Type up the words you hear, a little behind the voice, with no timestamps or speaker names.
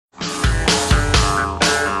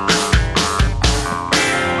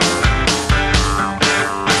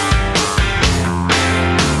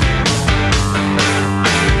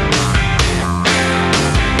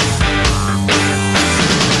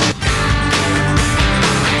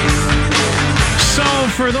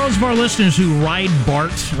For those of our listeners who ride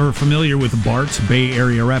BART or are familiar with BART, Bay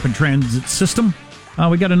Area Rapid Transit System,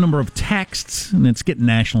 we got a number of texts, and it's getting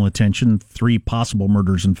national attention. 3 possible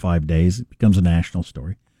murders in 5 days. It becomes a national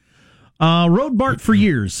story. Rode BART for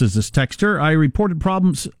years, says this texter. I report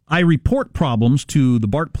problems to the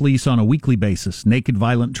BART police on a weekly basis. Naked,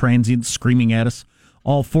 violent transients screaming at us.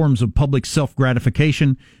 All forms of public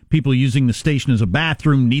self-gratification. People using the station as a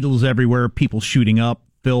bathroom. Needles everywhere. People shooting up.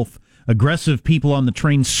 Filth. Aggressive people on the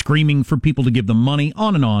train screaming for people to give them money.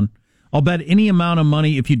 On and on. I'll bet any amount of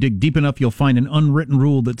money, if you dig deep enough, you'll find an unwritten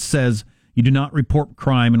rule that says you do not report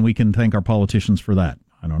crime, and we can thank our politicians for that.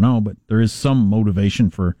 I don't know, but there is some motivation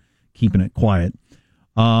for keeping it quiet.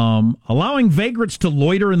 Allowing vagrants to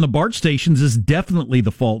loiter in the BART stations is definitely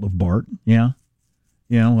the fault of BART. Yeah,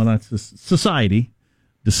 well, that's just society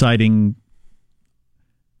deciding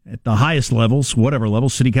at the highest levels, whatever level,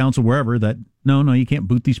 city council, wherever, that no, you can't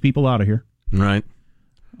boot these people out of here. Right.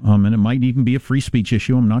 And it might even be a free speech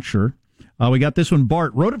issue. I'm not sure. We got this one.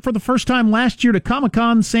 BART wrote it for the first time last year to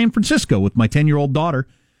Comic-Con San Francisco with my 10-year-old daughter.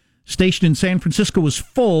 Station in San Francisco was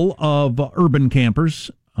full of urban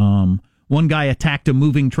campers. One guy attacked a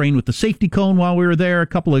moving train with a safety cone while we were there. A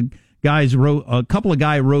couple of guys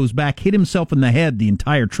rose back, hit himself in the head the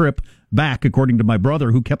entire trip back, according to my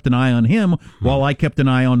brother, who kept an eye on him while I kept an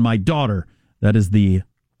eye on my daughter. That is the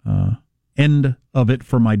end of it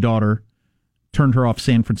for my daughter. Turned her off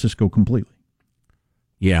San Francisco completely.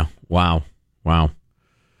 Yeah. Wow.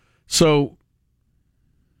 So,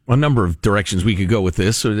 a number of directions we could go with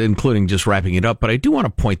this, including just wrapping it up, but I do want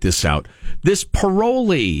to point this out. This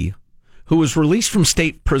parolee who was released from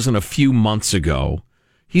state prison a few months ago,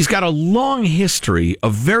 he's got a long history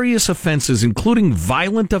of various offenses, including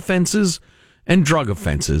violent offenses and drug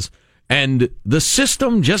offenses, and the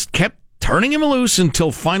system just kept turning him loose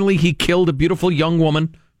until finally he killed a beautiful young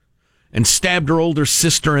woman and stabbed her older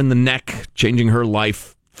sister in the neck, changing her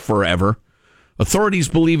life forever. Authorities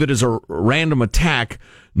believe it is a random attack.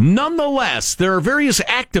 Nonetheless, there are various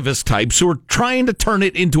activist types who are trying to turn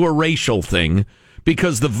it into a racial thing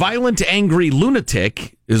because the violent, angry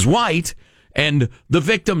lunatic is white and the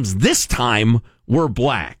victims this time were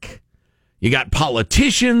black. You got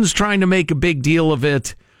politicians trying to make a big deal of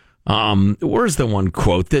it. Where's the one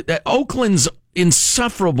quote that Oakland's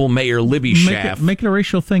insufferable mayor Libby Schaaf make it a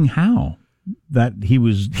racial thing? How? That he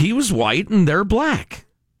was white and they're black.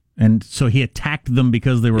 And so he attacked them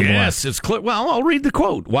because they were black. Yes, it's clear. Well, I'll read the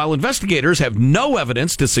quote. While investigators have no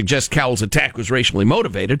evidence to suggest Cowell's attack was racially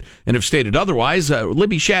motivated and have stated otherwise,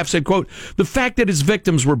 Libby Schaaf said, quote, the fact that his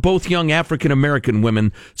victims were both young African-American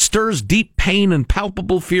women stirs deep pain and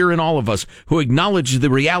palpable fear in all of us who acknowledge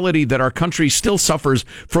the reality that our country still suffers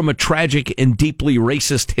from a tragic and deeply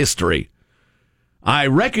racist history. I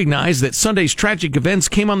recognize that Sunday's tragic events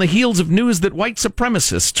came on the heels of news that white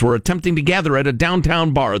supremacists were attempting to gather at a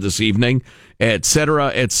downtown bar this evening, etc.,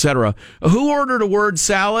 etc. Who ordered a word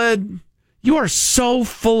salad? You are so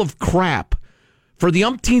full of crap. For the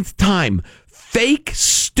umpteenth time, fake,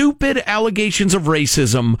 stupid allegations of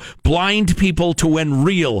racism blind people to when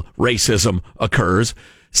real racism occurs.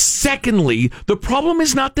 Secondly, the problem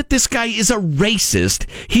is not that this guy is a racist.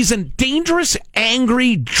 He's a dangerous,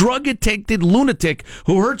 angry, drug-addicted lunatic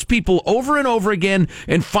who hurts people over and over again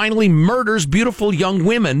and finally murders beautiful young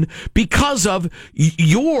women because of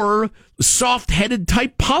your soft-headed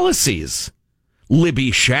type policies.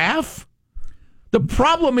 Libby Schaaf? The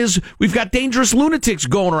problem is we've got dangerous lunatics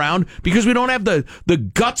going around because we don't have the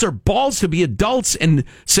guts or balls to be adults and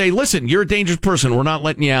say, listen, you're a dangerous person. We're not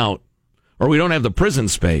letting you out. Or we don't have the prison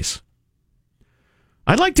space.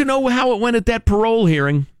 I'd like to know how it went at that parole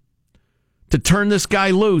hearing to turn this guy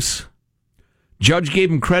loose. Judge gave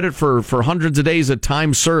him credit for hundreds of days of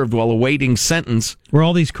time served while awaiting sentence. Were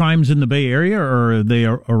all these crimes in the Bay Area, or are they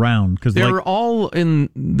around? They're all in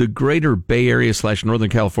the greater Bay Area / Northern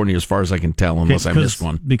California, as far as I can tell, unless I missed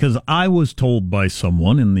one. Because I was told by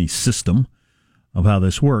someone in the system of how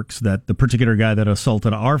this works that the particular guy that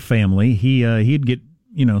assaulted our family, he'd get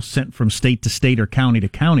sent from state to state or county to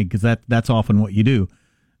county, because that's often what you do.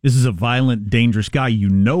 This is a violent, dangerous guy. You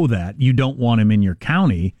know that. You don't want him in your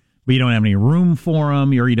county, but you don't have any room for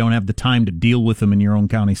him, or you don't have the time to deal with him in your own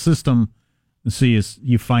county system. So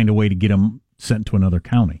you find a way to get him sent to another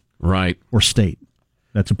county. Right. Or state.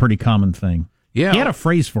 That's a pretty common thing. Yeah. He had a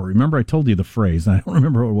phrase for it. Remember, I told you the phrase. I don't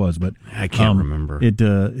remember what it was, but I can't remember.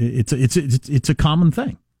 It's a common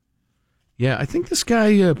thing. Yeah, I think this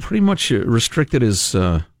guy pretty much restricted his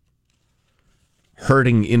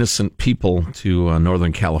hurting innocent people to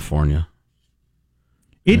Northern California.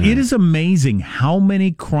 It is amazing how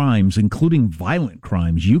many crimes, including violent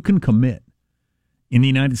crimes, you can commit in the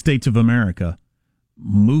United States of America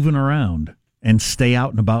moving around and stay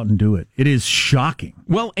out and about and do it. It is shocking.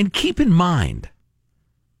 Well, and keep in mind,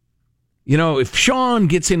 if Sean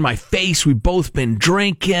gets in my face, we've both been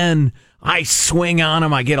drinking, I swing on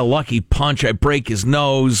him, I get a lucky punch, I break his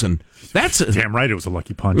nose, and that's damn right it was a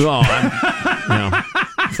lucky punch. Oh,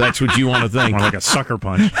 if that's what you want to think. More like a sucker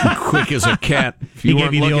punch. Quick as a cat. If you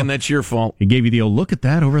weren't looking, that's your fault. He gave you the old, look at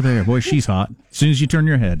that over there. Boy, she's hot. As soon as you turn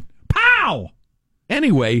your head. Pow!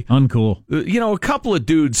 Anyway. Uncool. A couple of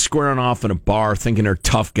dudes squaring off in a bar thinking they're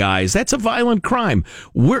tough guys. That's a violent crime.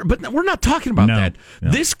 But we're not talking about that.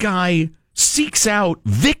 No. This guy seeks out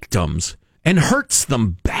victims and hurts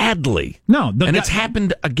them badly. No, it's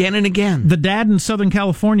happened again and again. The dad in Southern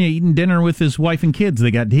California eating dinner with his wife and kids. He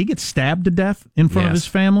gets stabbed to death in front of his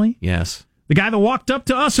family. Yes. The guy that walked up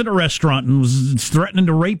to us at a restaurant and was threatening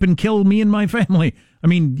to rape and kill me and my family. I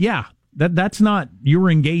mean, yeah, that's not you were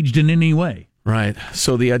engaged in any way. Right.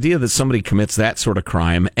 So the idea that somebody commits that sort of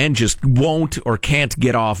crime and just won't or can't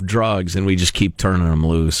get off drugs, and we just keep turning them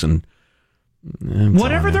loose and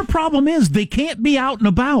whatever their problem is, they can't be out and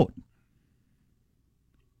about.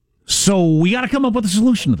 So we got to come up with a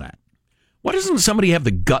solution to that. Why doesn't somebody have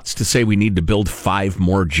the guts to say we need to build 5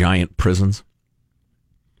 more giant prisons?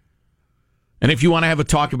 And if you want to have a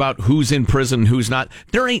talk about who's in prison, who's not,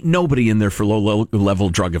 there ain't nobody in there for low-level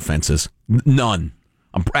drug offenses. None.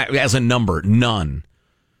 As a number, none.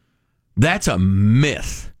 That's a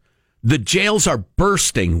myth. The jails are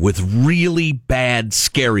bursting with really bad,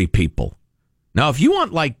 scary people. Now, if you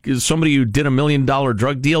want, somebody who did $1 million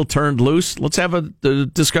drug deal turned loose, let's have a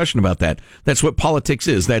discussion about that. That's what politics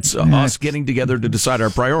is. That's us getting together to decide our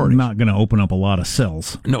priorities. Not going to open up a lot of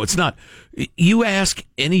cells. No, it's not. You ask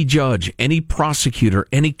any judge, any prosecutor,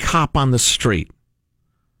 any cop on the street,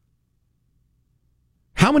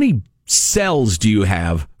 how many cells do you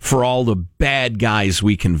have for all the bad guys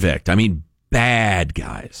we convict? I mean, bad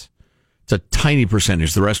guys. It's a tiny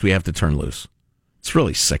percentage. The rest we have to turn loose. It's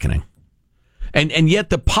really sickening. And yet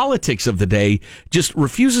the politics of the day just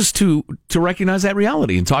refuses to recognize that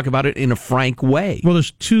reality and talk about it in a frank way. Well,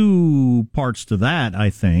 there's 2 parts to that, I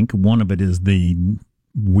think. One of it is the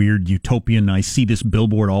weird utopian, I see this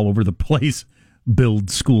billboard all over the place, build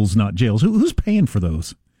schools, not jails. Who's paying for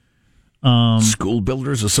those? School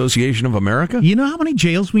Builders Association of America? You know how many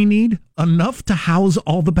jails we need? Enough to house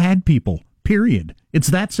all the bad people. Period. It's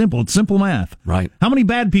that simple. It's simple math. Right. How many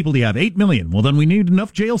bad people do you have? 8 million. Well, then we need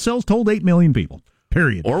enough jail cells to hold 8 million people.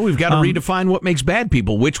 Period. Or we've got to redefine what makes bad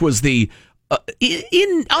people, which was the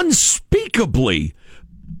unspeakably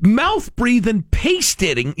mouth-breathing,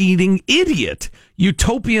 paste-eating idiot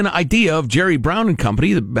utopian idea of Jerry Brown and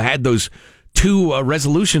company that had those 2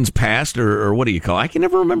 resolutions passed, or what do you call it? I can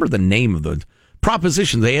never remember the name of the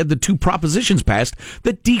proposition. They had the 2 propositions passed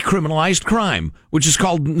that decriminalized crime, which is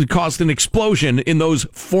caused an explosion in those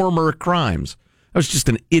former crimes. That was just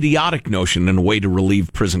an idiotic notion and a way to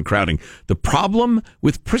relieve prison crowding. The problem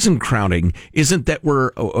with prison crowding isn't that we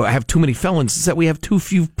have too many felons, it's that we have too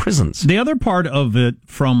few prisons. The other part of it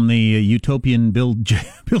from the utopian build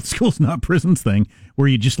schools, not prisons thing, where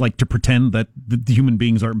you just like to pretend that the human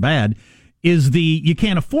beings aren't bad, is you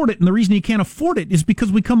can't afford it. And the reason you can't afford it is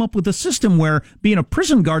because we come up with a system where being a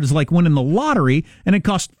prison guard is like winning the lottery, and it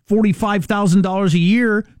costs $45,000 a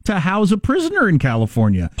year to house a prisoner in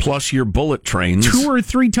California. Plus your bullet trains. 2 or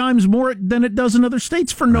 3 times more than it does in other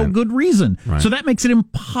states for no good reason. Right. So that makes it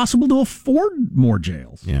impossible to afford more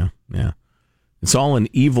jails. Yeah. It's all an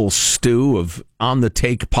evil stew of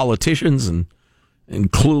on-the-take politicians and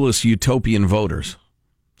clueless utopian voters.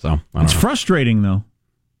 So it's frustrating, though.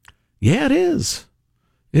 Yeah, it is.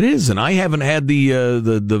 It is, and I haven't had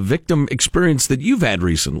the victim experience that you've had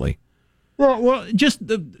recently. Well, just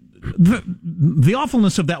the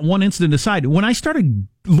awfulness of that one incident aside, when I started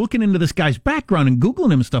looking into this guy's background and Googling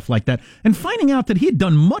him and stuff like that, and finding out that he had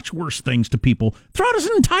done much worse things to people throughout his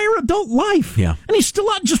entire adult life, and he's still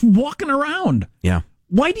out just walking around. Yeah,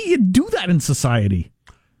 why do you do that in society?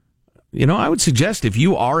 I would suggest if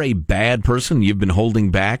you are a bad person, you've been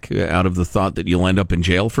holding back out of the thought that you'll end up in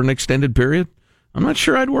jail for an extended period, I'm not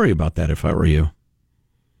sure I'd worry about that if I were you.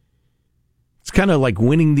 It's kind of like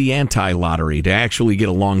winning the anti-lottery to actually get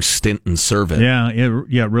a long stint and serve it. Yeah, it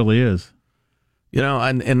really is.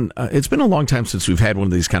 And it's been a long time since we've had one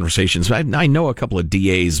of these conversations. I know a couple of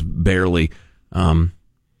DAs barely. I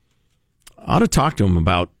ought to talk to them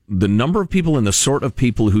about the number of people and the sort of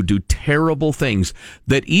people who do terrible things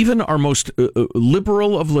that even our most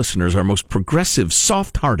liberal of listeners, our most progressive,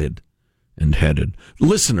 soft-hearted and headed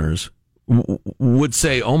listeners would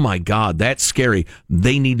say, oh my God, that's scary.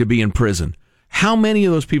 They need to be in prison. How many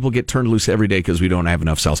of those people get turned loose every day because we don't have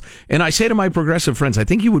enough cells? And I say to my progressive friends, I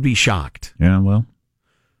think you would be shocked. Yeah, well.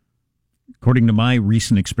 According to my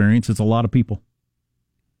recent experience, it's a lot of people.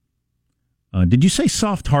 Did you say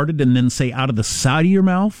soft-hearted and then say out of the side of your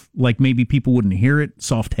mouth? Like maybe people wouldn't hear it,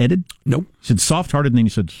 soft-headed? Nope. You said soft-hearted and then you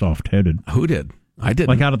said soft-headed. Who did? I didn't.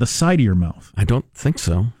 Like out of the side of your mouth. I don't think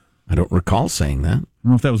so. I don't recall saying that. I don't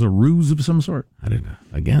know if that was a ruse of some sort. I didn't.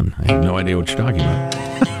 Again, I have no idea what you're talking about.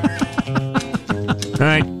 All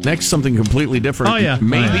right, next, something completely different. Oh, yeah.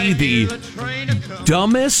 Maybe the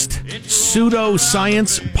dumbest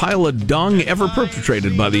pseudo-science pile of dung ever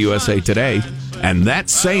perpetrated by the USA Today, and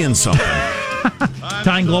that's saying something.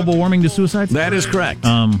 Tying global warming to suicides? That is correct.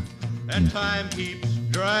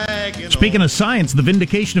 Speaking of science, the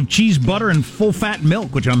vindication of cheese, butter, and full-fat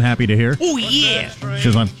milk, which I'm happy to hear. Oh, yeah.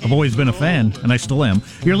 Because I've always been a fan, and I still am.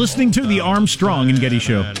 You're listening to the Armstrong and Getty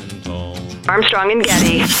Show. Armstrong and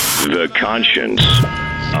Getty. The conscience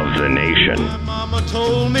of the nation. Mama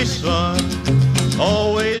told me, son,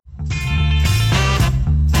 always.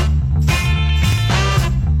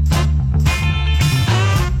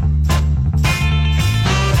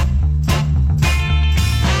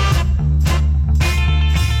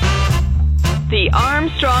 The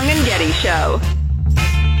Armstrong and Getty Show.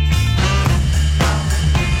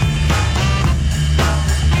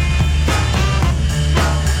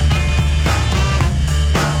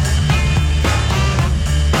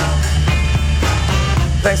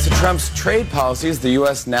 Thanks to Trump's trade policies, the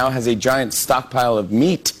U.S. now has a giant stockpile of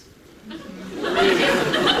meat.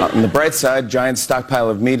 On the bright side, giant stockpile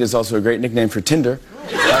of meat is also a great nickname for Tinder.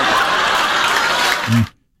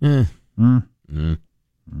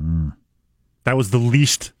 That was the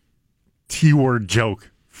least T-word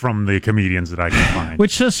joke from the comedians that I could find.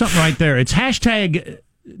 Which says something right there. It's hashtag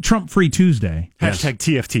Trump Free Tuesday. Hashtag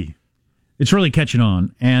TFT. It's really catching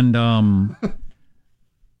on. And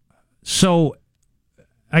so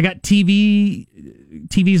I got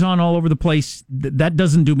TVs on all over the place. That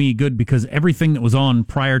doesn't do me good because everything that was on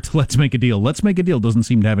prior to Let's Make a Deal doesn't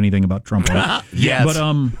seem to have anything about Trump on it.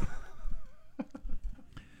 Yes.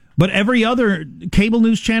 But every other cable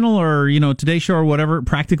news channel or, Today Show or whatever,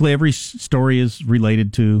 practically every story is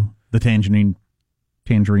related to the tangerine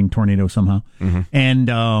tornado somehow. Mm-hmm. And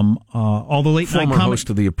all the late night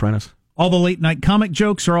host of The Apprentice. All the late night comic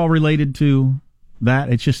jokes are all related to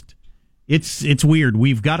that. It's just it's weird.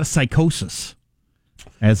 We've got a psychosis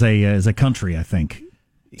as a country, I think.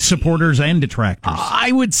 Supporters and detractors.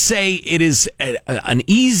 I would say it is an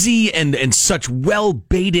easy and such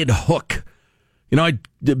well-baited hook. I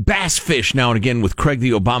bass fish now and again with Craig,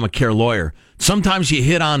 the Obamacare lawyer. Sometimes you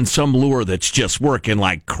hit on some lure that's just working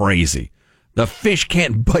like crazy. The fish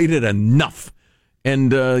can't bite it enough.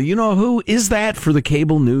 And you know who is that for the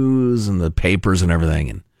cable news and the papers and everything?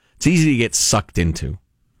 And it's easy to get sucked into.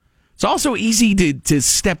 It's also easy to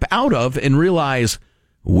step out of and realize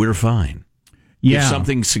we're fine. Yeah. If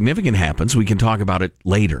something significant happens, we can talk about it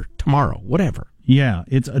later, tomorrow, whatever. Yeah,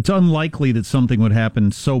 it's unlikely that something would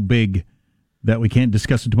happen so big that we can't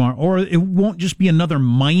discuss it tomorrow. Or it won't just be another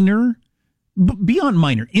minor, beyond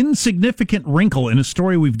minor, insignificant wrinkle in a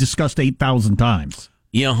story we've discussed 8,000 times.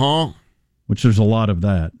 Yeah, Which there's a lot of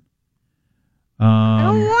that. I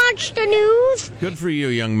don't watch the news. Good for you,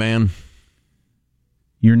 young man.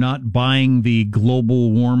 You're not buying the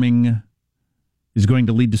global warming is going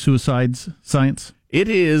to lead to suicides science? It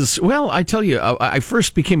is. Well, I tell you, I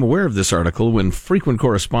first became aware of this article when frequent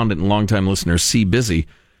correspondent and longtime listener C. Busy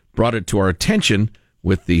brought it to our attention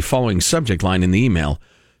with the following subject line in the email.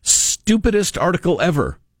 Stupidest article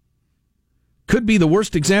ever. Could be the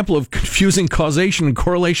worst example of confusing causation and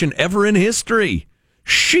correlation ever in history.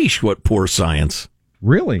 Sheesh, what poor science.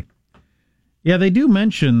 Really? Yeah, they do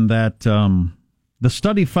mention that the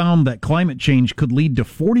study found that climate change could lead to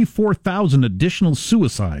 44,000 additional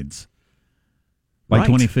suicides by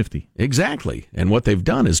 2050. Exactly. And what they've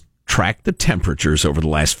done is track the temperatures over the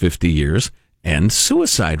last 50 years and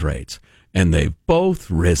suicide rates. And they've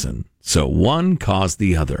both risen. So one caused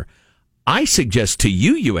the other. I suggest to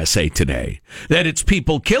you, USA Today, that it's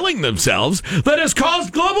people killing themselves that has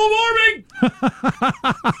caused global warming.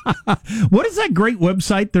 What is that great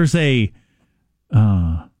website? There's a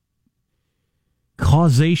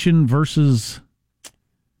causation versus...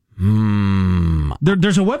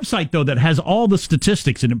 There's a website, though, that has all the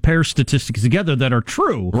statistics and it pairs statistics together that are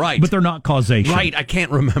true, right? But they're not causation. Right, I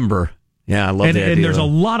can't remember. Yeah, I love that idea. And there's a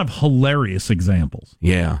lot of hilarious examples.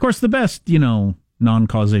 Yeah. Of course, the best,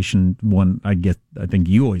 non-causation one I think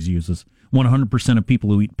you always use is 100% of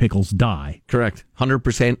people who eat pickles die. Correct.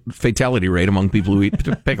 100% fatality rate among people who eat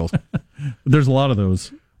pickles. There's a lot of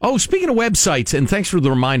those. Oh, speaking of websites, and thanks for the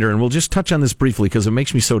reminder, and we'll just touch on this briefly because it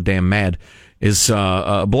makes me so damn mad, is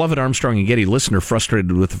a beloved Armstrong and Getty listener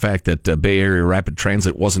frustrated with the fact that Bay Area Rapid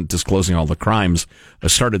Transit wasn't disclosing all the crimes,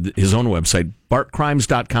 started his own website,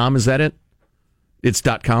 BARTcrimes.com, is that it? It's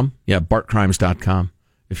 .com? Yeah, BARTcrimes.com,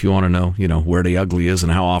 if you want to know, where the ugly is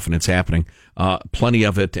and how often it's happening. Plenty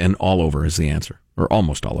of it, and all over is the answer, or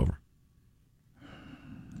almost all over.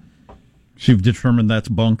 So you've determined that's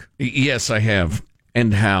bunk? Yes, I have.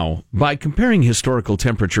 And how? By comparing historical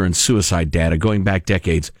temperature and suicide data going back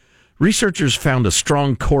decades, researchers found a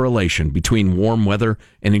strong correlation between warm weather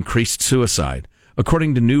and increased suicide,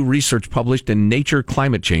 according to new research published in Nature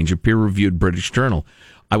Climate Change, a peer-reviewed British journal.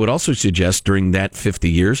 I would also suggest during that 50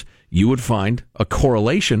 years, you would find a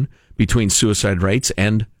correlation between suicide rates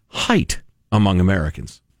and height among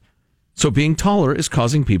Americans. So being taller is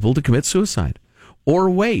causing people to commit suicide, or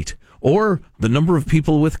weight, or the number of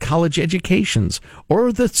people with college educations,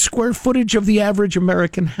 or the square footage of the average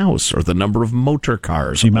American house, or the number of motor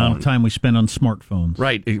cars. The amount of time we spend on smartphones.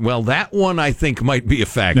 Right. Well, that one I think might be a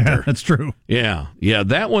factor. Yeah, that's true. Yeah.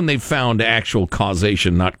 That one they found actual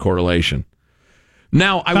causation, not correlation.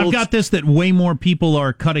 Now, I've got this that way more people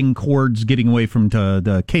are cutting cords, getting away from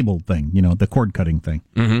the cable thing, the cord cutting thing.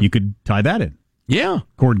 Mm-hmm. You could tie that in. Yeah.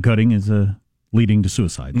 Cord cutting is leading to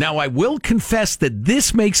suicide. Now, I will confess that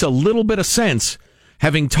this makes a little bit of sense,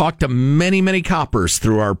 having talked to many, many coppers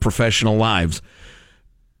through our professional lives.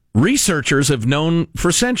 Researchers have known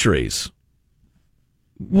for centuries.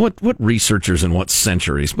 What researchers and what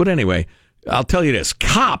centuries? But anyway, I'll tell you this.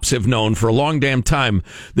 Cops have known for a long damn time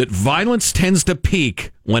that violence tends to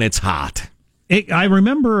peak when it's hot. I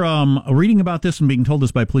remember reading about this and being told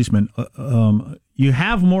this by policemen. You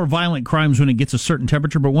have more violent crimes when it gets a certain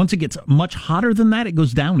temperature, but once it gets much hotter than that, it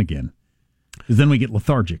goes down again. Because then we get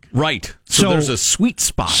lethargic. Right. So there's a sweet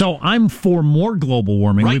spot. So I'm for more global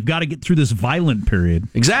warming. Right. We've got to get through this violent period.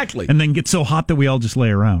 Exactly. And then get so hot that we all just lay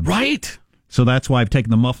around. Right. So that's why I've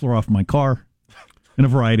taken the muffler off my car and a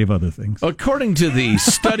variety of other things. According to the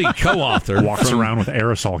study co-author... Walks around with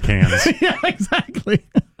aerosol cans. Yeah, exactly.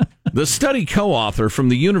 The study co-author from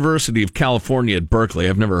the University of California at Berkeley,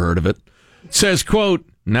 I've never heard of it, says, quote,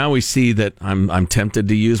 now we see that I'm tempted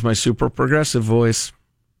to use my super progressive voice.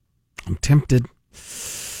 I'm tempted.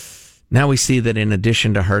 Now we see that in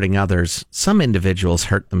addition to hurting others, some individuals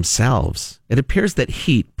hurt themselves. It appears that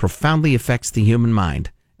heat profoundly affects the human mind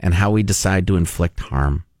and how we decide to inflict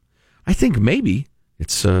harm. I think maybe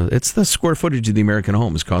it's the square footage of the American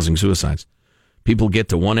home is causing suicides. People get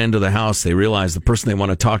to one end of the house, they realize the person they want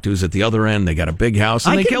to talk to is at the other end, they got a big house,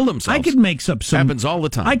 and they kill themselves. I could make up some... Happens all the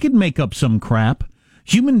time. I could make up some crap.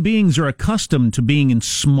 Human beings are accustomed to being in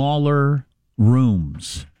smaller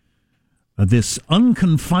rooms. This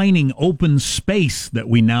unconfining open space that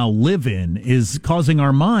we now live in is causing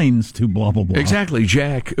our minds to blah, blah, blah. Exactly,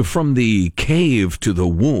 Jack. From the cave to the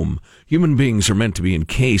womb, human beings are meant to be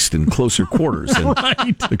encased in closer quarters than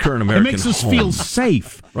right. the current American home. It makes us feel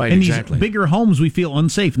safe. Right, in exactly. these bigger homes, we feel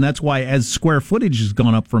unsafe, and that's why as square footage has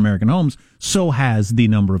gone up for American homes, so has the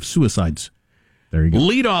number of suicides. There you go.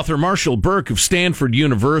 Lead author Marshall Burke of Stanford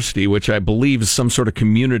University, which I believe is some sort of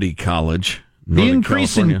community college. The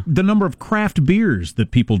increase in the number of craft beers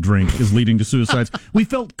that people drink is leading to suicides. We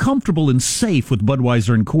felt comfortable and safe with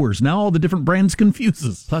Budweiser and Coors. Now all the different brands confuse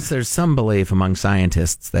us. Plus, there's some belief among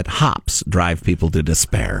scientists that hops drive people to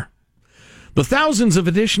despair. The thousands of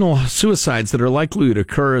additional suicides that are likely to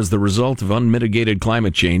occur as the result of unmitigated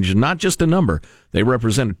climate change are not just a number. They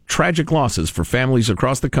represent tragic losses for families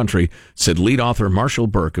across the country, said lead author Marshall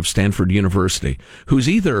Burke of Stanford University, who's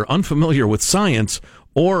either unfamiliar with science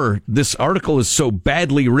or this article is so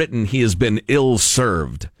badly written he has been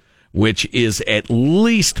ill-served, which is at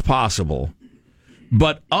least possible.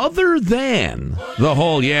 But other than the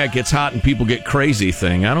whole, it gets hot and people get crazy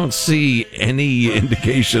thing, I don't see any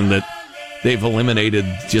indication that they've eliminated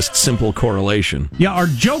just simple correlation. Yeah, our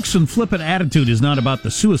jokes and flippant attitude is not about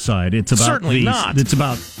the suicide. It's about certainly not. It's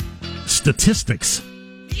about statistics.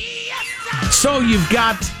 So you've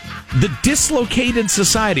got the dislocated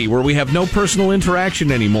society where we have no personal interaction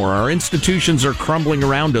anymore. Our institutions are crumbling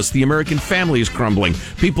around us. The American family is crumbling.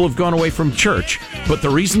 People have gone away from church. But the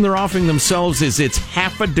reason they're offing themselves is it's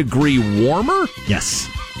half a degree warmer? Yes.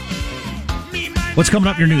 What's coming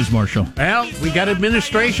up in your news, Marshall? Well, we got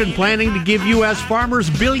administration planning to give U.S. farmers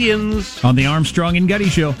billions. On the Armstrong and Getty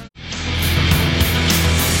Show.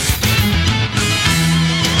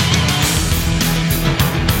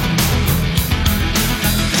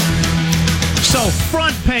 So,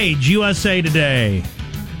 front page, USA Today.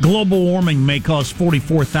 Global warming may cause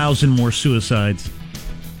 44,000 more suicides.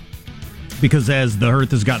 Because as the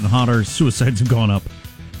Earth has gotten hotter, suicides have gone up.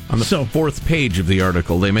 On the fourth page of the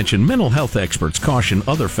article, they mention mental health experts caution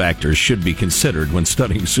other factors should be considered when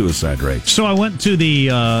studying suicide rates. So I went to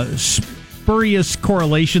the Spurious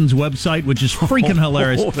Correlations website, which is freaking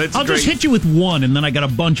hilarious. I'll just hit you with one, and then I got a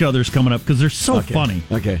bunch of others coming up because they're so funny.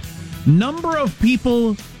 Okay. Number of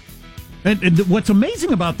people... And what's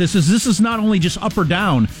amazing about this is not only just up or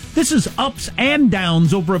down. This is ups and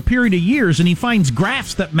downs over a period of years, and he finds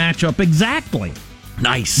graphs that match up exactly.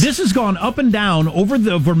 Nice. This has gone up and down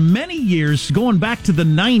over many years, going back to the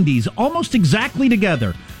 90s, almost exactly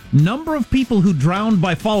together. Number of people who drowned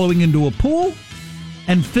by falling into a pool,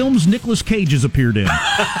 and films Nicolas Cage has appeared in.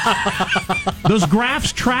 Those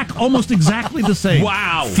graphs track almost exactly the same.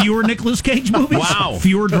 Wow. Fewer Nicolas Cage movies. Wow.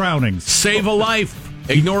 Fewer drownings. Save a life.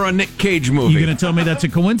 Ignore a Nick Cage movie. You going to tell me that's a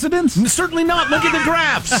coincidence? Certainly not. Look at the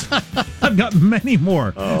graphs. I've got many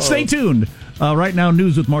more. Stay tuned. Right now,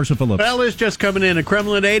 news with Marcia Phillips. Well, it's just coming in. A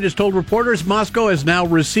Kremlin aide has told reporters Moscow has now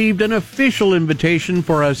received an official invitation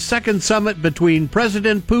for a second summit between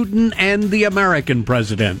President Putin and the American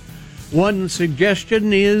president. One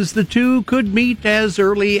suggestion is the two could meet as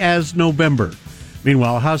early as November.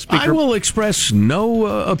 Meanwhile, House Speaker... I will express no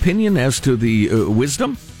opinion as to the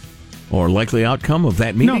wisdom or likely outcome of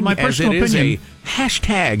that meeting, no, my personal opinion, a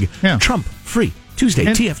hashtag Trump Free Tuesday,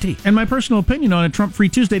 TFT. And my personal opinion on a Trump Free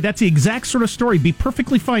Tuesday, that's the exact sort of story. Be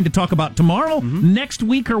perfectly fine to talk about tomorrow, next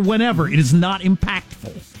week, or whenever. It is not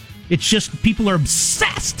impactful. It's just people are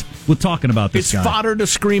obsessed with talking about this guy. It's fodder to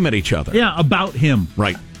scream at each other. Yeah, about him.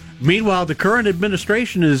 Right. Meanwhile, the current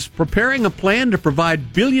administration is preparing a plan to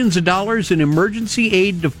provide billions of dollars in emergency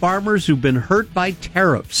aid to farmers who've been hurt by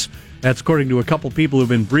tariffs. That's according to a couple people who've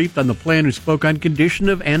been briefed on the plan who spoke on condition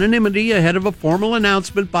of anonymity ahead of a formal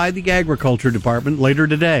announcement by the Agriculture Department later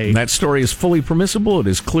today. That story is fully permissible. It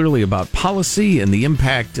is clearly about policy and the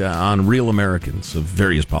impact on real Americans of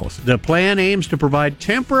various policies. The plan aims to provide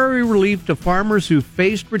temporary relief to farmers who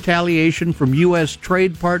faced retaliation from U.S.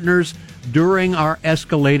 trade partners during our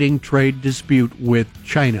escalating trade dispute with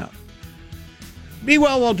China.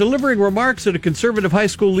 Meanwhile, while delivering remarks at a conservative high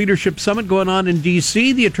school leadership summit going on in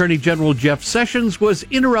D.C., the Attorney General Jeff Sessions was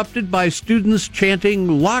interrupted by students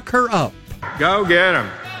chanting, "Lock her up." Go get him.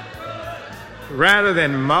 Rather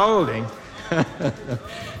than molding.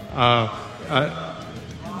 How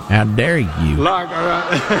dare you? Lock her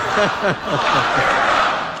up.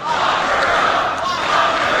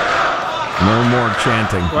 No more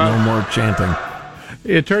chanting. No more chanting.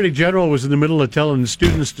 The Attorney General was in the middle of telling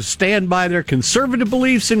students to stand by their conservative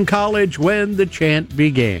beliefs in college when the chant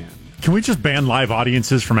began. Can we just ban live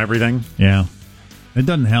audiences from everything? Yeah. It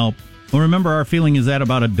doesn't help. Well, remember, our feeling is that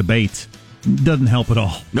about a debate. It doesn't help at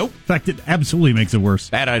all. Nope. In fact, it absolutely makes it worse.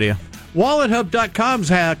 Bad idea. WalletHub.com's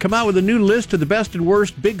come out with a new list of the best and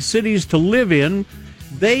worst big cities to live in.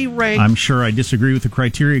 They rank... I'm sure I disagree with the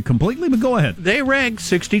criteria completely, but go ahead. They rank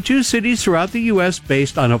 62 cities throughout the U.S.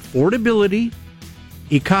 based on affordability,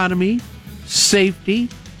 economy, safety,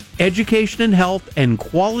 education and health, and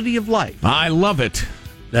quality of life. I love it.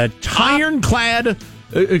 The ironclad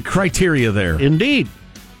criteria there. Indeed.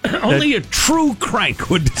 Only a true crank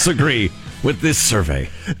would disagree with this survey.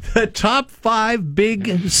 The top 5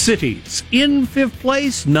 big cities. In 5th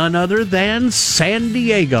place, none other than San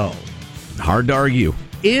Diego. Hard to argue.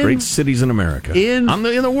 Great cities in America. In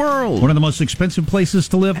the world. One of the most expensive places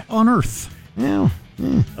to live on Earth. Yeah.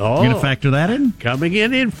 Oh, you going to factor that in? Coming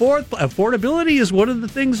in 4th, affordability is one of the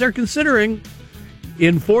things they're considering.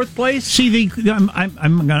 In 4th place, see I'm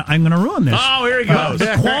gonna ruin this. Oh, here he goes.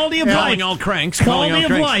 Quality of life, calling all cranks. Quality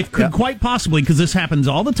of life could quite possibly, because this happens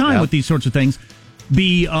all the time with these sorts of things,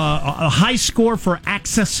 be a high score for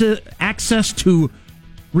access to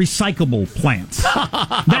recyclable plants.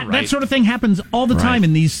 That sort of thing happens all the time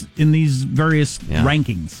in these various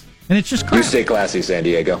rankings. And it's just crap. You stay classy, San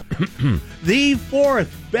Diego. The 4th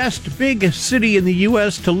best big city in the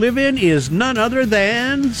U.S. to live in is none other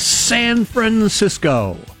than San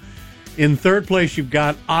Francisco. In 3rd place, you've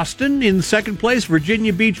got Austin. In 2nd place,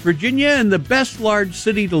 Virginia Beach, Virginia. And the best large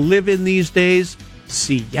city to live in these days,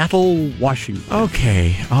 Seattle, Washington.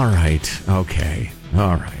 Okay. All right.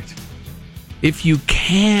 If you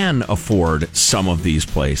can afford some of these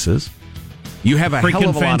places, you have a hell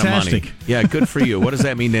of a lot of money. Yeah, good for you. What does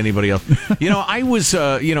that mean to anybody else? I was,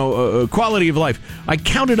 quality of life. I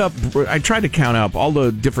tried to count up all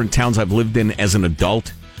the different towns I've lived in as an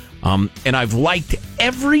adult, and I've liked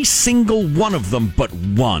every single one of them but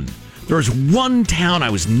one. There's one town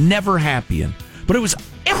I was never happy in, but it was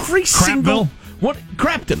every single... What?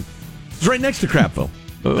 Crapton. It's right next to Crapville.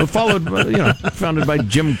 Founded by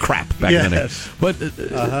Jim Crap back in the day.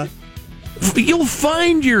 But... You'll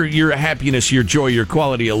find your happiness, your joy, your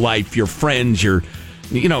quality of life, your friends, your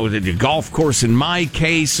the golf course in my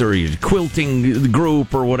case, or your quilting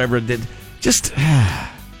group, or whatever. Just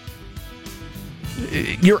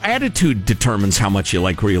your attitude determines how much you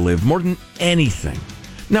like where you live more than anything.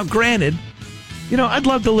 Now, granted, I'd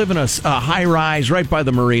love to live in a high-rise right by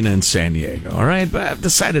the marina in San Diego, all right? But I've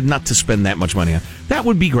decided not to spend that much money on it. That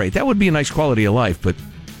would be great. That would be a nice quality of life, but,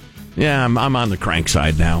 yeah, I'm on the crank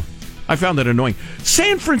side now. I found that annoying.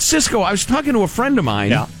 San Francisco, I was talking to a friend of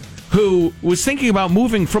mine who was thinking about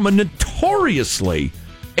moving from a notoriously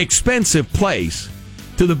expensive place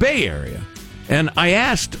to the Bay Area. And I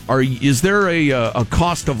asked, is there a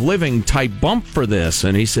cost of living type bump for this?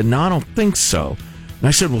 And he said, no, I don't think so. And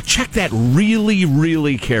I said, well, check that really,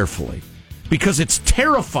 really carefully, because it's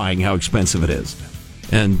terrifying how expensive it is.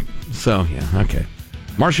 And so, yeah, okay.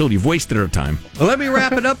 Marshall, you've wasted our time. Well, let me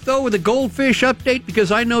wrap it up, though, with a goldfish update,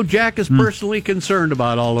 because I know Jack is personally concerned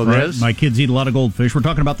about all of this. My kids eat a lot of goldfish. We're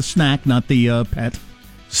talking about the snack, not the pet.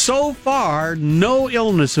 So far, no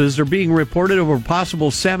illnesses are being reported over possible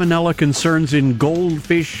salmonella concerns in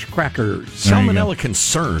goldfish crackers. Salmonella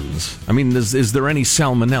concerns? I mean, is there any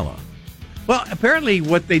salmonella? Well, apparently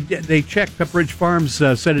what they checked, Pepperidge Farms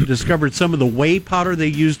said it discovered some of the whey powder they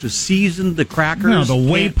used to season the crackers. No, the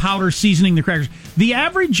whey powder seasoning the crackers. The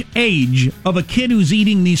average age of a kid who's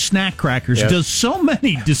eating these snack crackers does so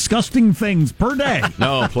many disgusting things per day.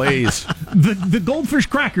 No, please. The goldfish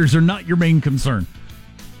crackers are not your main concern.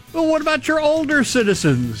 Well, what about your older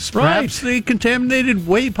citizens? Perhaps the contaminated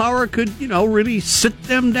whey powder could, really sit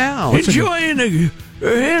them down. Enjoying a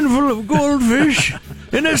handful of goldfish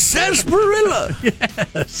in a sarsaparilla.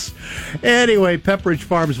 Yes. Anyway, Pepperidge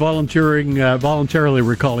Farms voluntarily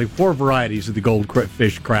recalling 4 varieties of the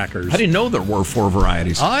goldfish crackers. I didn't know there were 4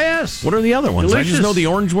 varieties. Oh, yes. What are the other ones? Delicious. I just know the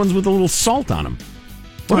orange ones with a little salt on them.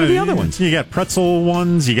 What are the other ones? You got pretzel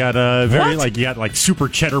ones. You got you got super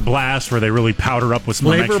cheddar blast where they really powder up with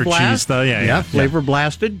some extra cheese stuff. Yeah, flavor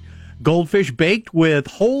blasted. Goldfish baked with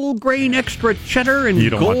whole grain extra cheddar and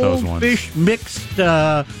goldfish mixed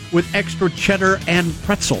with extra cheddar and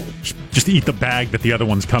pretzel. Just eat the bag that the other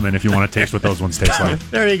ones come in if you want to taste what those ones taste like.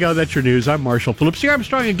 There you go. That's your news. I'm Marshall Phillips. The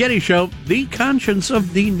Armstrong and Getty Show, the conscience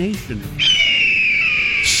of the nation.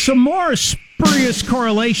 Some more spurious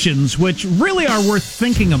correlations, which really are worth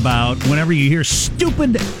thinking about whenever you hear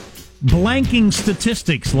stupid blanking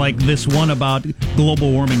statistics like this one about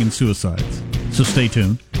global warming and suicides. So stay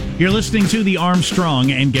tuned. You're listening to the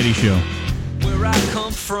Armstrong and Getty Show. Where I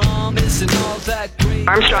come from isn't all that great.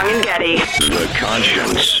 Armstrong and Getty. The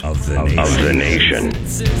conscience of the nation.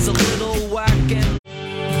 It's a little whack and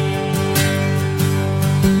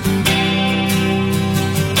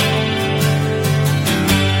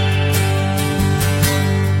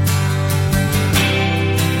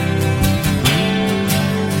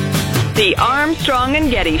The Armstrong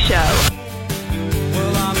and Getty Show.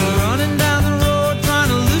 well, I'm running down the road trying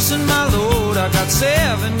to loosen my load. I got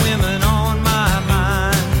 7 women on my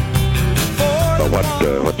mind.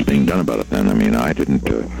 But what's being done about it then? I mean, I didn't.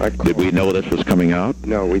 Did we know this was coming out?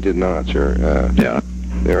 No, we did not, sir.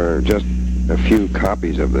 There are just a few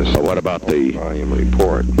copies of this. But what about the volume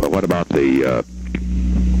report? But what about the?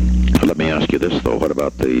 Let me ask you this though. What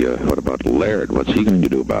about Laird? What's he going to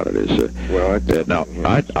do about it?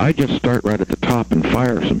 I'd just start right at the top and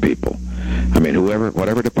fire some people. I mean,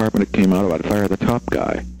 whatever department it came out of, I'd fire the top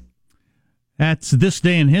guy. That's This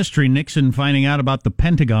Day in History. Nixon finding out about the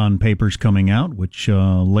Pentagon Papers coming out, which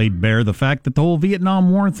laid bare the fact that the whole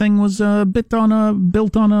Vietnam War thing was built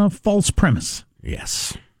on a false premise.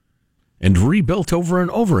 Yes. And rebuilt over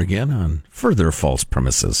and over again on further false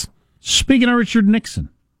premises. Speaking of Richard Nixon.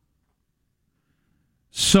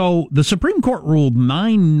 So the Supreme Court ruled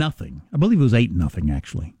 9-0. I believe it was 8-0,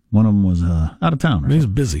 actually. One of them was out of town. He was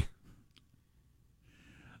busy.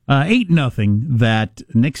 8-0 that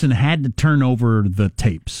Nixon had to turn over the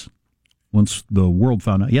tapes once the world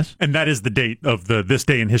found out. Yes? And that is the date of This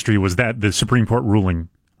Day in History, was that the Supreme Court ruling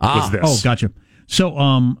was this. Oh, gotcha.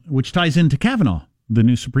 So, which ties into Kavanaugh, the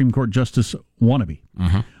new Supreme Court justice wannabe.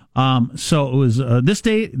 Mm-hmm. So it was this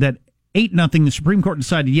day that 8-0, the Supreme Court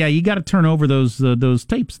decided, you got to turn over those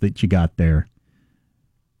tapes that you got there.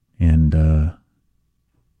 And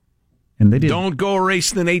they did. Don't go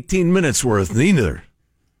erasing an 18 minutes worth, neither.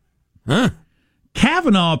 Huh?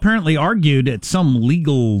 Kavanaugh apparently argued at some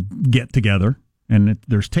legal get-together, and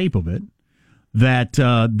there's tape of it, that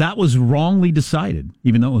that was wrongly decided,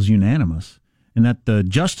 even though it was unanimous, and that the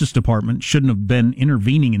Justice Department shouldn't have been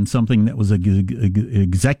intervening in something that was an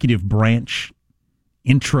executive branch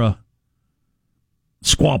intra-squabble.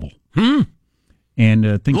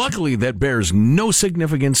 And luckily, that bears no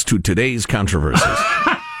significance to today's controversies.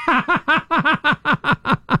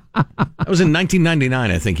 That was in 1999,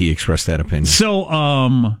 I think he expressed that opinion. So,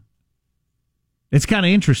 it's kind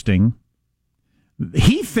of interesting.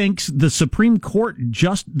 He thinks the Supreme Court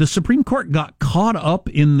got caught up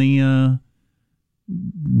in the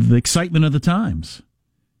excitement of the times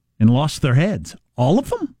and lost their heads. All of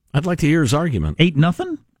them? I'd like to hear his argument.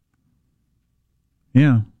 8-0?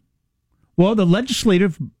 Yeah. Well, the legislature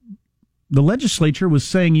was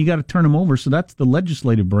saying you got to turn them over, so that's the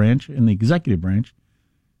legislative branch and the executive branch.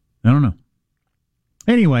 I don't know.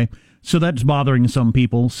 Anyway, so that's bothering some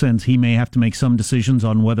people since he may have to make some decisions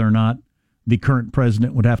on whether or not the current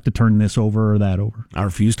president would have to turn this over or that over. I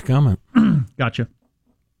refuse to comment. Gotcha.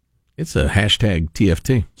 It's a hashtag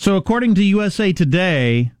TFT. So according to USA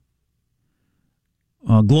Today,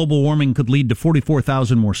 global warming could lead to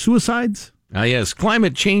 44,000 more suicides. Yes,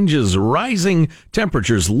 climate change's rising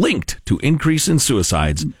temperatures linked to increase in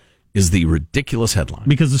suicides is the ridiculous headline.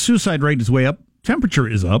 Because the suicide rate is way up, temperature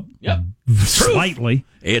is up. Yep. Slightly.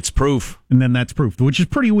 It's proof. And then that's proof, which is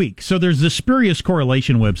pretty weak. So there's this spurious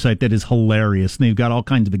correlation website that is hilarious, and they've got all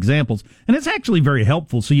kinds of examples. And it's actually very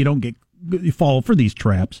helpful so you don't fall for these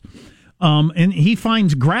traps. And he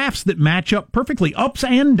finds graphs that match up perfectly, ups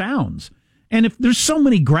and downs. And if there's so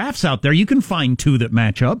many graphs out there, you can find two that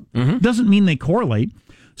match up. Mm-hmm. Doesn't mean they correlate.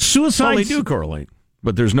 Suicides... Well, they do correlate,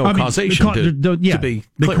 but there's no causation to be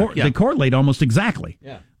clear. They correlate almost exactly.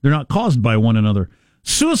 Yeah. They're not caused by one another.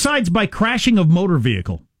 Suicides by crashing of motor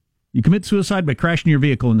vehicle. You commit suicide by crashing your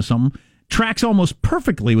vehicle into something. Tracks almost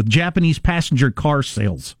perfectly with Japanese passenger car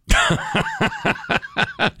sales.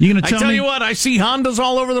 You gonna tell me? You what, I see Hondas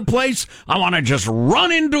all over the place. I want to just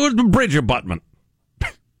run into a bridge abutment.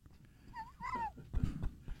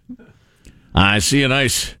 I see a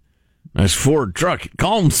nice Ford truck. It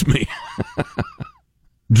calms me.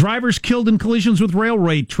 Drivers killed in collisions with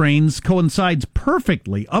railway trains coincides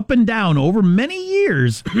perfectly up and down over many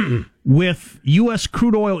years with U.S.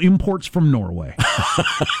 crude oil imports from Norway.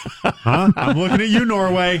 Huh? I'm looking at you,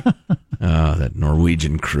 Norway. That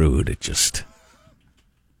Norwegian crude, it just...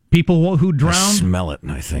 People who drowned... I smell it,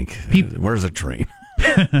 and I think, where's the train?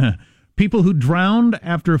 People who drowned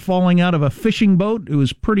after falling out of a fishing boat, it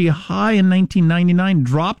was pretty high in 1999,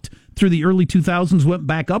 dropped through the early 2000s, went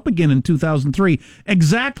back up again in 2003,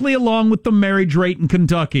 exactly along with the marriage rate in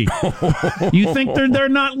Kentucky. You think they're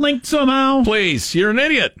not linked somehow? Please, you're an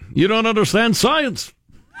idiot. You don't understand science.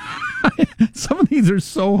 Some of these are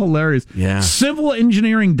so hilarious. Yeah. Civil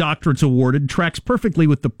engineering doctorates awarded tracks perfectly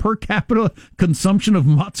with the per capita consumption of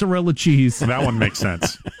mozzarella cheese. That one makes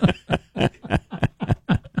sense.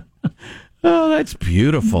 Oh, that's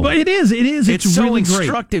beautiful. But it is. It's so really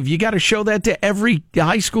instructive. Great. You got to show that to every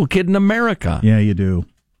high school kid in America. Yeah, you do.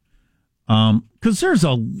 Because there's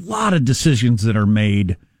a lot of decisions that are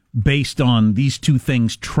made based on these two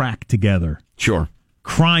things tracked together. Sure.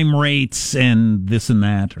 Crime rates and this and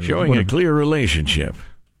that. Or showing whatever. a clear relationship.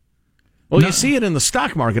 Well, you see it in the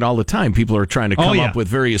stock market all the time. People are trying to come up with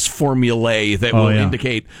various formulae that will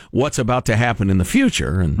indicate what's about to happen in the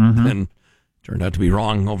future. And then turned out to be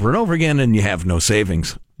wrong over and over again, and you have no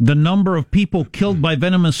savings. The number of people killed by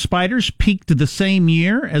venomous spiders peaked the same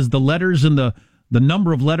year as the letters in the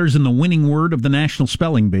number of letters in the winning word of the National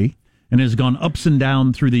Spelling Bee, and has gone ups and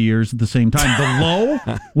down through the years at the same time. The low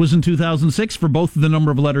was in 2006 for both the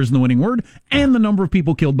number of letters in the winning word and the number of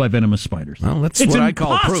people killed by venomous spiders. Well, that's what I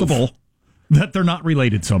call proof. It's impossible that they're not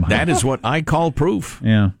related somehow. That is what I call proof.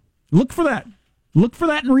 Yeah. Look for that. Look for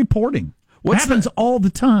that in reporting. Happens all the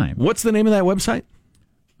time. What's the name of that website?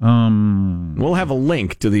 We'll have a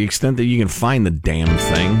link to the extent that you can find the damn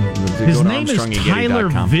thing. His name is Tyler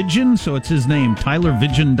Vigen, so it's his name,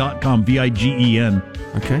 tylervigen.com, V-I-G-E-N.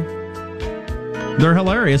 Okay. They're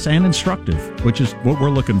hilarious and instructive, which is what we're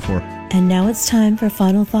looking for. And now it's time for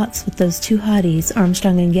final thoughts with those two hotties,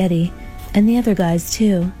 Armstrong and Getty, and the other guys,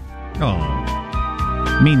 too. Oh.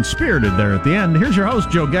 Mean-spirited there at the end. Here's your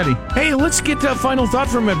host, Joe Getty. Hey, let's get a final thought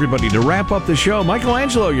from everybody to wrap up the show.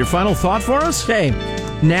 Michelangelo, your final thought for us? Hey,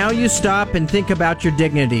 now you stop and think about your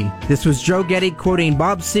dignity. This was Joe Getty quoting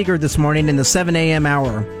Bob Seger this morning in the 7 a.m.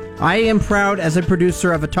 hour. I am proud as a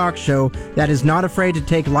producer of a talk show that is not afraid to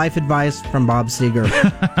take life advice from Bob Seger.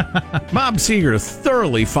 Bob Seger, a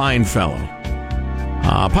thoroughly fine fellow.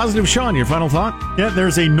 Positive Sean, your final thought? Yeah,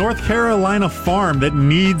 there's a North Carolina farm that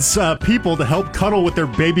needs people to help cuddle with their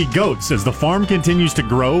baby goats. As the farm continues to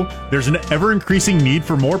grow, there's an ever-increasing need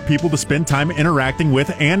for more people to spend time interacting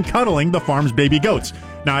with and cuddling the farm's baby goats.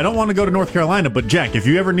 Now, I don't want to go to North Carolina, but Jack, if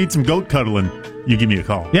you ever need some goat cuddling, you give me a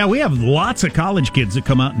call. Yeah, we have lots of college kids that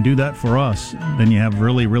come out and do that for us. Then you have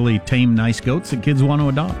really, really tame, nice goats that kids want to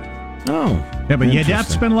adopt. Oh. Yeah, but you have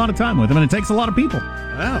to spend a lot of time with them, and it takes a lot of people.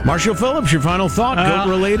 Wow. Marshall Phillips, your final thought,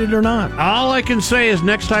 goat-related or not? All I can say is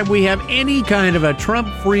next time we have any kind of a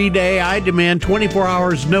Trump-free day, I demand 24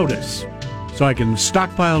 hours notice so I can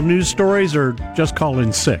stockpile news stories or just call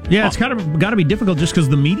in sick. Yeah, it's got to be difficult just because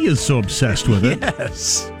the media is so obsessed with it.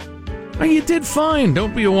 Yes. Well, you did fine.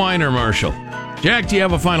 Don't be a whiner, Marshall. Jack, do you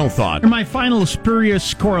have a final thought? My final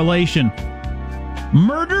spurious correlation.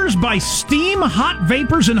 Murders by steam, hot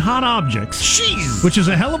vapors, and hot objects. Jeez. Which is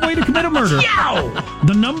a hell of a way to commit a murder.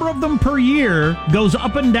 The number of them per year goes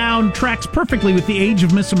up and down, tracks perfectly with the age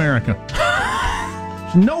of Miss America.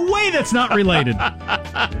 No way that's not related.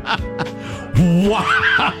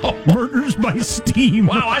 Wow. Murders by steam.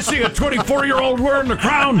 Wow, I see a 24-year-old wearing the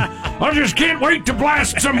crown. I just can't wait to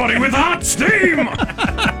blast somebody with hot steam.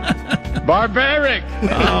 Barbaric.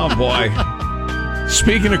 Oh, boy.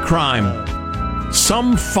 Speaking of crime,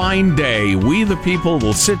 some fine day, we the people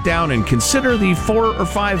will sit down and consider the 4 or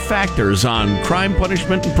 5 factors on crime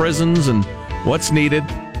punishment in prisons and what's needed,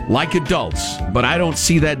 like adults. But I don't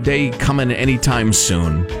see that day coming anytime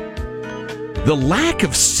soon. The lack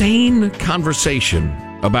of sane conversation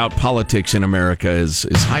about politics in America is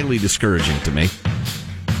highly discouraging to me.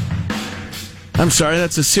 I'm sorry,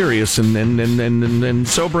 that's a serious and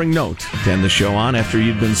sobering note to end the show on after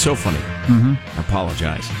you've been so funny. Mm-hmm. I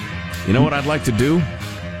apologize. You know what I'd like to do?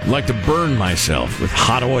 I'd like to burn myself with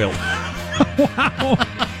hot oil.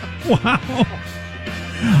 Wow.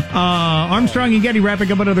 Armstrong and Getty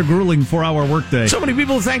wrapping up another grueling 4-hour workday. So many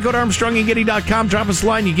people to thank. Go to ArmstrongandGetty.com. Drop us a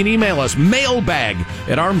line. You can email us. Mailbag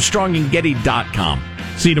at ArmstrongandGetty.com.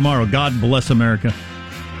 See you tomorrow. God bless America.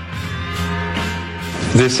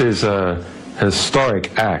 This is a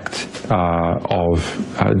historic act of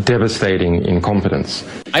devastating incompetence.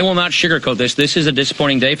 I will not sugarcoat this. This is a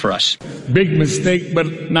disappointing day for us. Big mistake,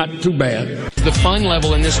 but not too bad. The fun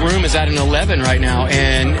level in this room is at an 11 right now,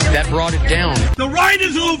 and that brought it down. The ride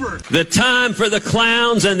is over. The time for the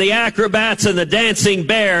clowns and the acrobats and the dancing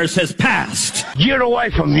bears has passed. Get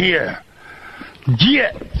away from here.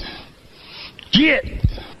 Get.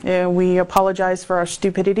 We apologize for our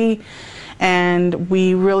stupidity, and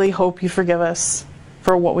we really hope you forgive us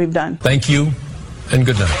for what we've done. Thank you, and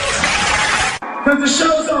good night. Because the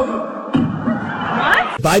show's over.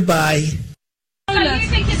 What? Bye-bye. So you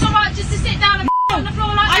think it's all right just to sit down and on the floor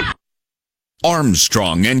like that?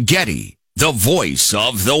 Armstrong and Getty, the voice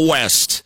of the West.